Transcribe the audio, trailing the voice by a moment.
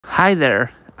Hi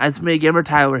there, it's me, Gamer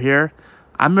Tyler here.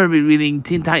 I'm going to be reading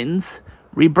Teen Titans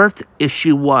Rebirth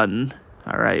Issue 1.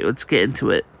 Alright, let's get into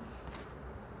it.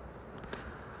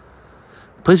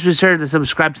 Please be sure to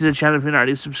subscribe to the channel if you're not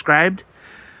already subscribed.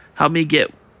 Help me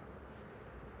get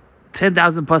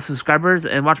 10,000 plus subscribers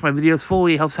and watch my videos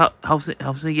fully.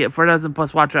 Helps me get 4,000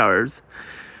 plus watch hours.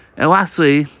 And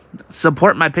lastly,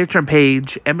 support my Patreon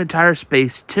page, Entire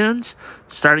Space Tunes,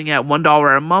 starting at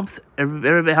 $1 a month.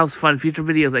 Every bit helps fund future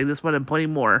videos like this one and plenty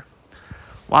more.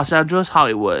 Los Angeles,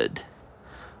 Hollywood.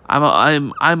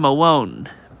 I'm alone,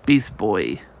 Beast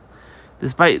Boy.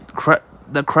 Despite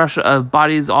the crush of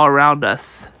bodies all around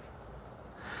us,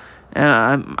 and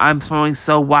I'm smiling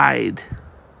so wide,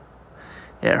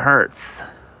 it hurts.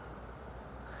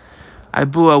 I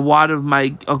blew a wad of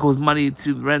my uncle's money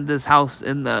to rent this house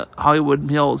in the Hollywood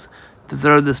Hills to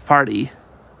throw this party,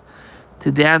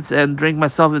 to dance and drink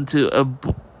myself into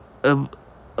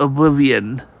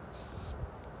oblivion.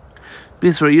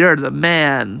 Beast, you're the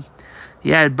man.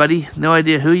 Yeah, buddy. No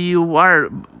idea who you are,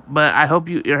 but I hope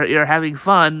you're having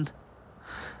fun.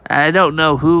 I don't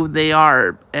know who they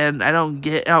are, and I don't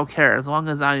care as long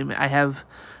as I have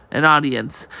an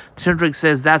audience. Kendrick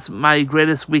says that's my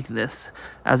greatest weakness.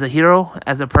 As a hero,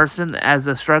 as a person, as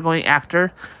a struggling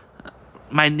actor,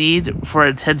 my need for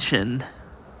attention.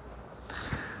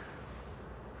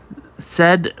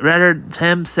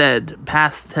 Tim said,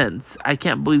 past tense. I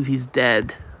can't believe he's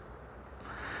dead.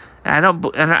 And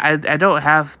I don't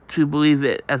have to believe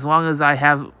it as long as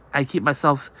I keep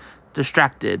myself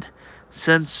distracted.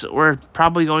 Since we're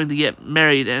probably going to get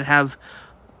married and have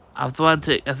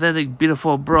authentic,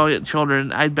 beautiful, brilliant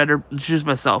children, I'd better introduce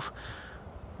myself.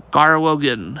 Gar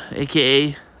Logan,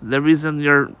 a.k.a. the reason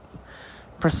you're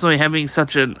personally having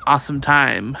such an awesome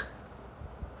time.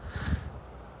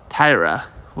 Tyra,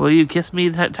 will you kiss me,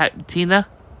 Tina?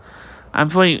 I'm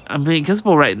being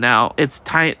kissable right now. It's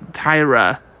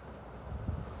Tyra.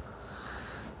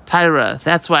 Tyra,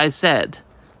 that's what I said.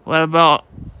 What about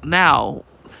now?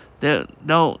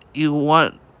 Don't you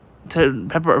want to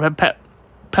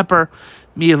pepper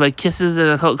me with kisses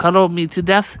and cuddle me to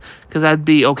death? Because I'd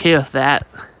be okay with that.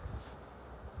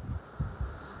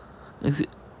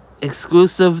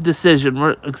 Executive decision.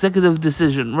 We're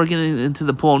getting into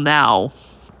the pool now.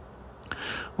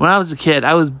 When I was a kid,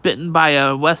 I was bitten by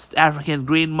a West African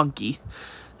green monkey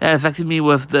that affected me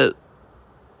with the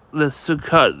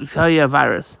Sukaria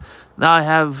virus. Now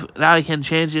I can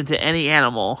change into any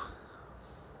animal.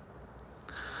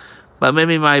 But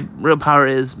maybe my real power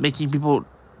is making people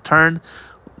turn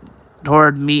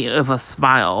toward me with a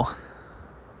smile.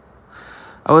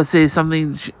 I would say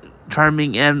something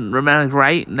charming and romantic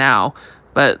right now,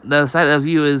 but the sight of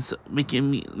you is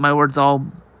making my words all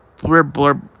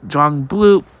blurb, John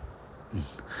Bloop.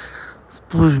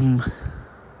 Sploom.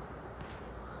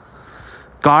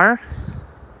 Gar?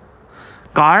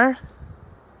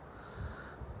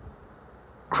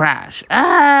 Crash.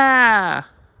 Ah!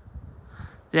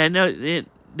 Did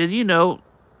you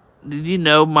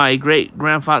know my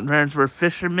great-grandparents were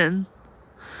fishermen?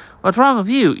 What's wrong with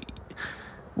you?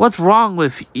 What's wrong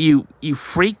with you, you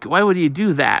freak? Why would you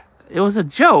do that? It was a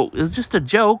joke. It was just a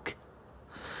joke.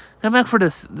 Come back for the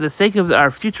sake of our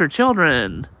future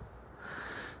children.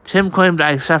 Tim claimed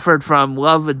I suffered from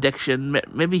love addiction.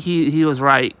 Maybe he was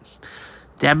right.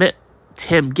 Damn it.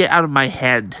 Tim, get out of my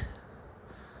head.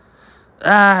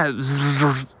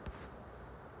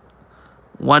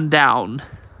 One down.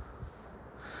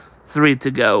 3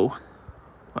 to go.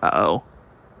 Uh-oh.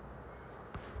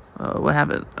 Oh, what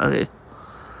happened? Okay.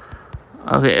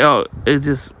 Oh, it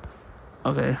just...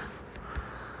 Okay.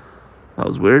 That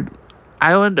was weird.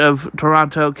 Island of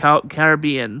Toronto,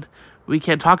 Caribbean. We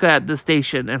can talk at the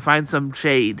station and find some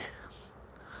shade.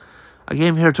 I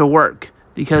came here to work,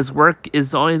 because work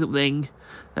is the only thing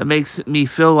that makes me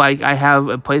feel like I have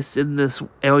a place in this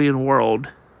alien world.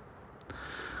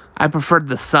 I prefer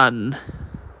the sun.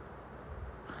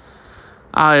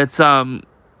 It's Starfire.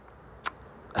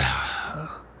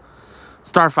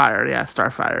 Yeah,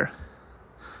 Starfire.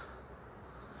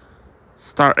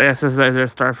 Yes,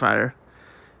 there's Starfire.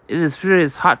 It is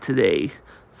furious hot today.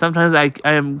 Sometimes I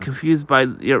am confused by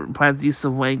your planet's use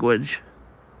of language.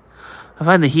 I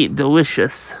find the heat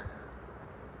delicious.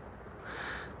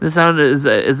 This island is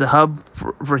a hub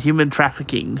for human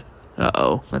trafficking.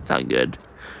 Uh-oh, that's not good.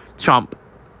 Chomp.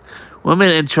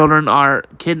 Women and children are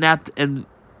kidnapped and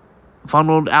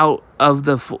funneled out of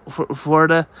the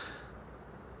Florida.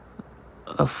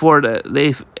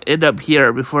 They end up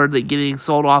here before they getting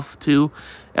sold off to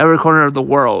every corner of the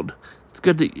world. It's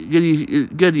good.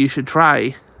 You should try.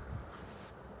 It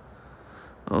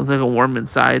was like a worm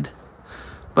inside.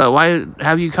 But why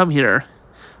have you come here?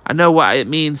 I know what it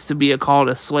means to be called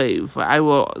a slave, but I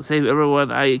will save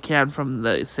everyone I can from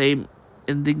the same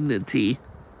indignity.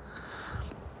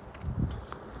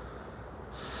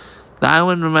 The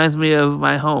island reminds me of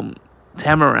my home,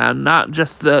 Tamaran, not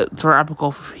just the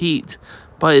tropical heat,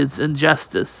 but its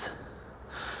injustice.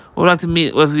 We'd like to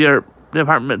meet with your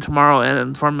department tomorrow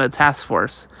and form a task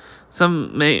force.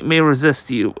 Some may resist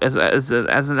you as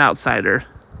an outsider.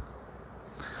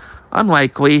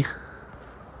 Unlikely.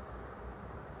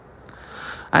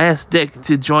 I asked Dick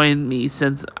to join me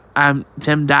since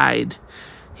Tim died.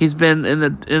 He's been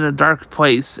in a dark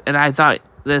place, and I thought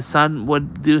the sun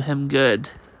would do him good.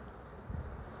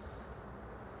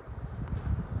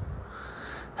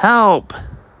 Help!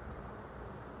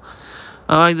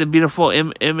 I like the beautiful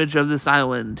image of this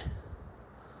island.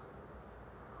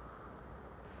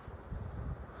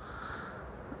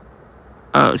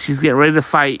 Oh, she's getting ready to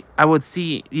fight. I would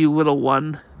see you, little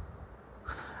one.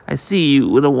 I see you,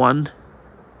 little one.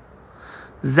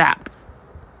 Zap.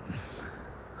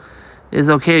 It's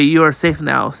okay, you are safe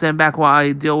now. Stand back while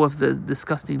I deal with the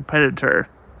disgusting predator.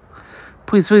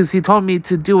 Please, please, he told me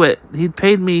to do it. He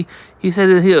paid me. He said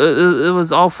that it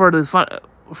was all for the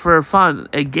fun,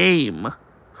 a game.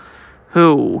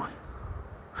 Who?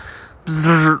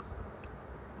 Bzzz.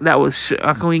 That was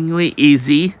shockingly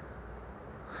easy.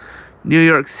 New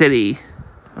York City.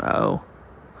 Oh.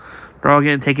 They're all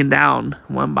getting taken down,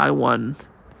 one by one.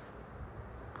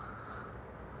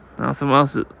 Now, something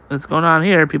else is going on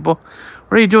here, people.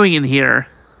 What are you doing in here?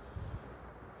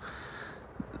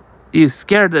 You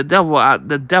scared the devil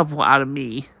out of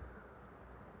me.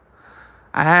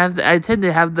 I tend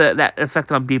to have that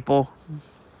effect on people.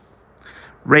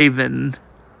 Raven.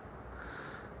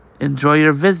 Enjoy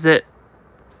your visit.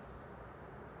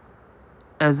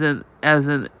 As an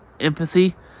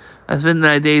empathy. I spend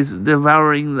my days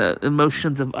devouring the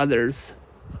emotions of others.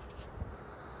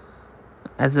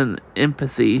 As an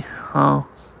empathy. Oh.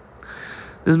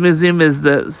 This museum is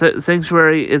the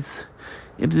sanctuary. Its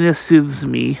emptiness soothes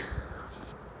me.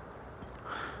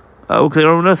 Okay,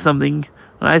 I know something.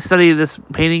 When I study this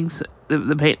paintings,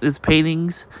 these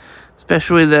paintings,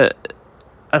 especially the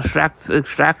extracts,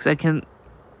 I can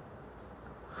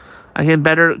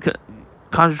better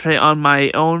concentrate on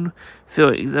my own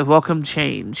feelings of welcome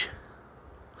change.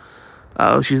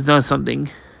 Oh, she's done something.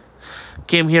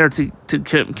 Came here to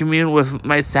commune with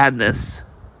my sadness.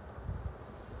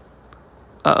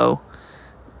 Uh-oh.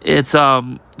 It's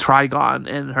Trigon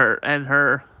and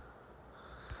her.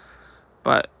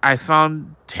 But I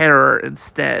found terror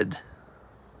instead.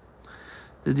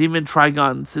 The demon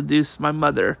Trigon seduced my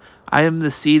mother. I am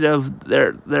the seed of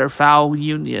their foul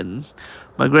union.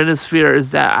 My greatest fear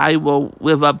is that I will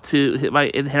live up to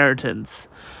my inheritance.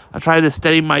 I try to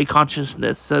steady my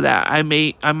consciousness so that I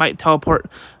might teleport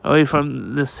away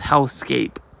from this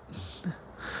hellscape.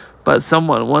 But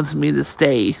someone wants me to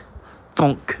stay.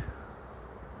 Thunk.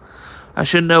 I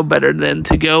should know better than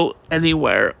to go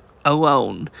anywhere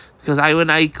alone. Because when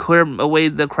I clear away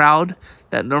the crowd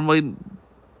that normally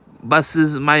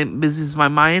busies my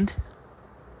mind.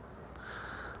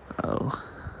 Oh.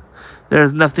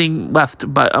 There's nothing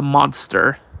left but a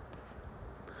monster.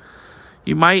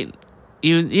 You might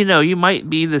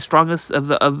be the strongest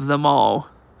of them all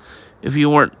if you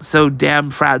weren't so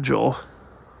damn fragile.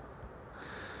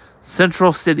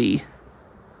 Central City.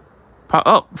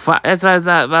 That's what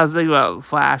I was thinking about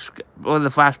Flash, one of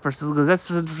the Flash persons,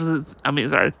 because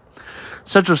sorry.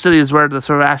 Central City is where the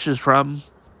Savash is from.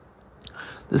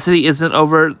 The city isn't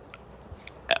the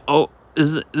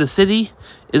city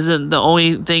isn't the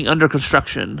only thing under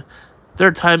construction.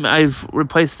 Third time I've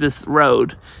replaced this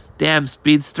road. Damn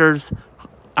speedsters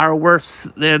are worse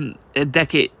than a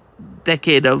decade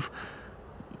of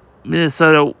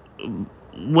Minnesota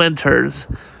winters.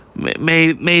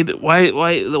 Made why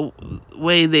the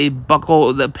way they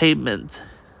buckle the pavement.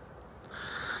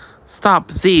 Stop,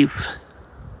 thief.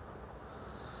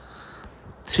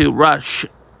 To rush.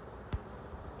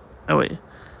 Oh wait.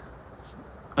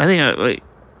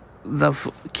 The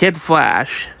Kid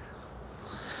Flash.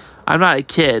 I'm not a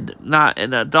kid, not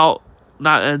an adult,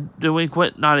 not a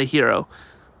delinquent, not a hero.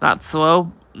 Not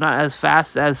slow, not as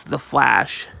fast as the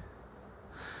Flash.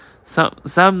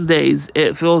 Some days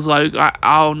it feels like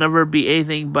I'll never be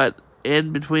anything but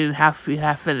in between half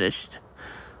finished.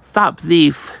 Stop,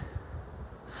 thief.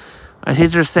 My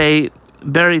teacher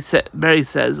Barry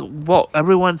says, well,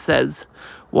 everyone says,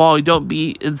 well, don't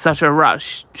be in such a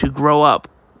rush to grow up.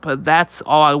 But that's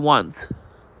all I want.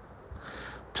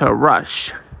 To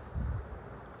rush.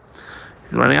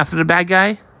 He's running after the bad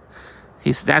guy.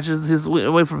 He snatches his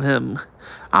away from him.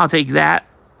 I'll take that.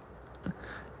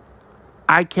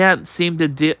 I can't seem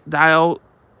to dial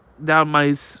down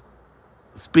my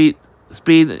speed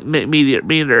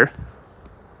meter.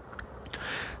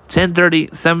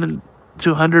 10:37 to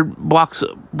 100 blocks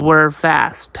were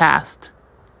passed.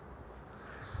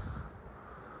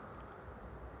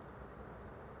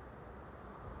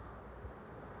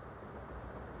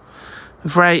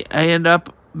 Before I end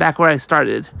up back where I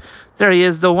started. There he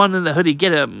is, the one in the hoodie.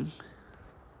 Get him.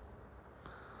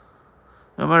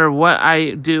 No matter what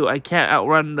I do, I can't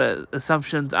outrun the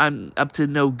assumptions I'm up to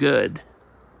no good.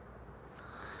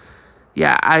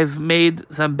 Yeah, I've made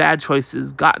some bad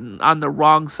choices, gotten on the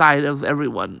wrong side of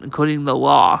everyone, including the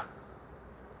law.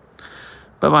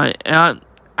 But my Aunt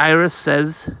Iris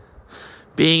says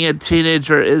being a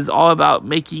teenager is all about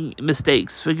making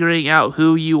mistakes, figuring out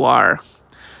who you are.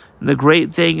 And the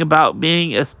great thing about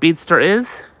being a speedster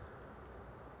is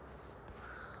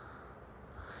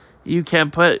you can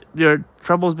put your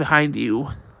troubles behind you.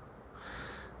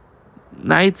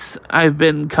 Nights I've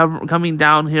been coming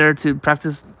down here to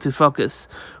practice to focus.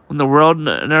 When the world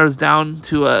narrows down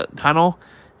to a tunnel,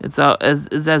 it's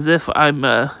as if I'm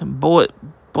a bullet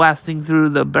blasting through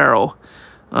the barrel.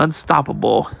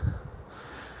 Unstoppable.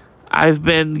 I've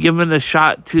been given a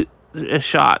shot.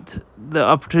 The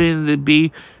opportunity to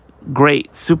be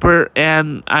great. Super,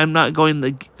 and I'm not going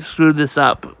to screw this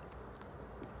up.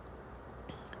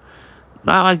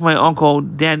 Not like my uncle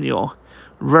Daniel,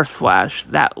 Reverse Flash,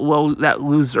 that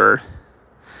loser.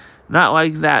 Not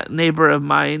like that neighbor of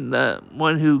mine, the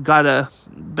one who got a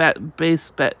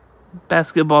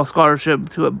basketball scholarship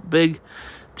to a Big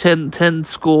 10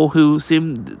 school, who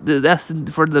seemed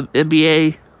destined for the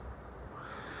NBA,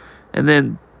 and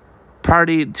then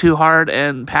partied too hard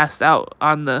and passed out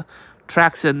on the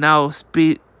tracks, and now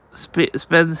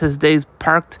spends his days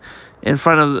parked in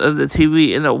front of the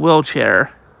TV in a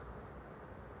wheelchair.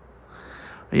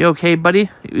 Are you okay, buddy?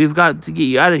 We've got to get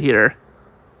you out of here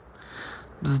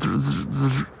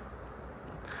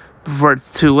before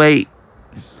it's too late.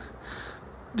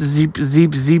 Zeep,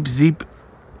 zeep, zeep, zeep.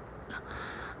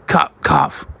 Cough,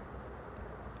 cough.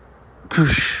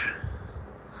 Koosh.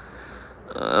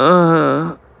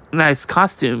 Nice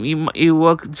costume. You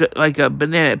look like a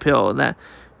banana peel that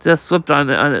just slipped on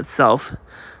itself.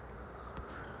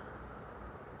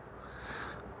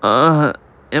 Am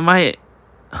I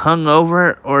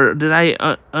hungover, or did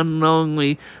I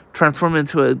unknowingly transform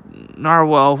into a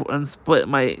narwhal and split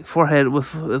my forehead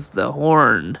with the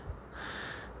horn?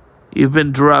 You've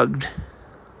been drugged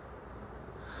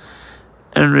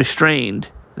and restrained,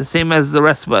 the same as the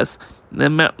rest of us. The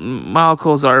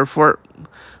molecules are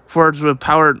forged with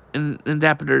power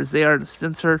adapters. They are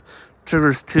sensor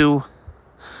triggers to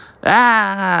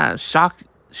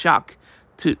shock.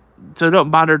 So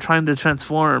don't bother trying to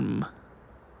transform.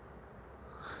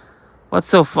 What's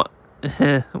so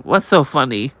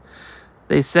funny?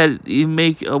 They said you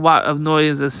make a lot of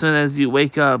noise as soon as you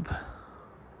wake up.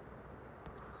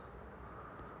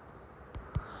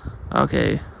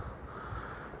 Okay.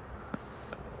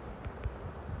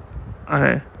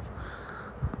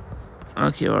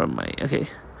 Okay, where am I? Okay.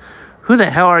 Who the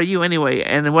hell are you anyway?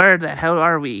 And where the hell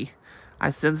are we?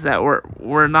 I sense that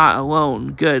we're not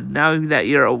alone. Good. Now that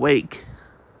you're awake,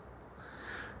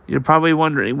 you're probably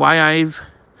wondering why I've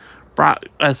brought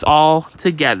us all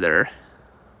together.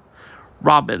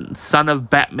 Robin, son of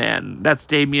Batman. That's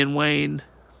Damian Wayne.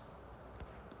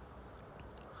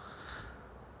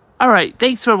 Alright,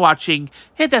 thanks for watching.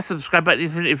 Hit that subscribe button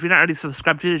if you're not already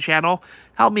subscribed to the channel.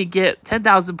 Help me get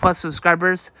 10,000 plus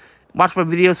subscribers. Watch my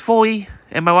videos fully,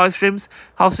 and my live streams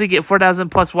helps me get 4,000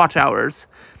 plus watch hours.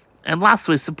 And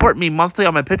lastly, support me monthly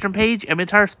on my Patreon page.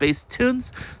 Entire Space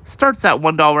Tunes starts at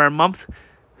 $1 a month.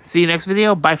 See you next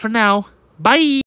video. Bye for now. Bye!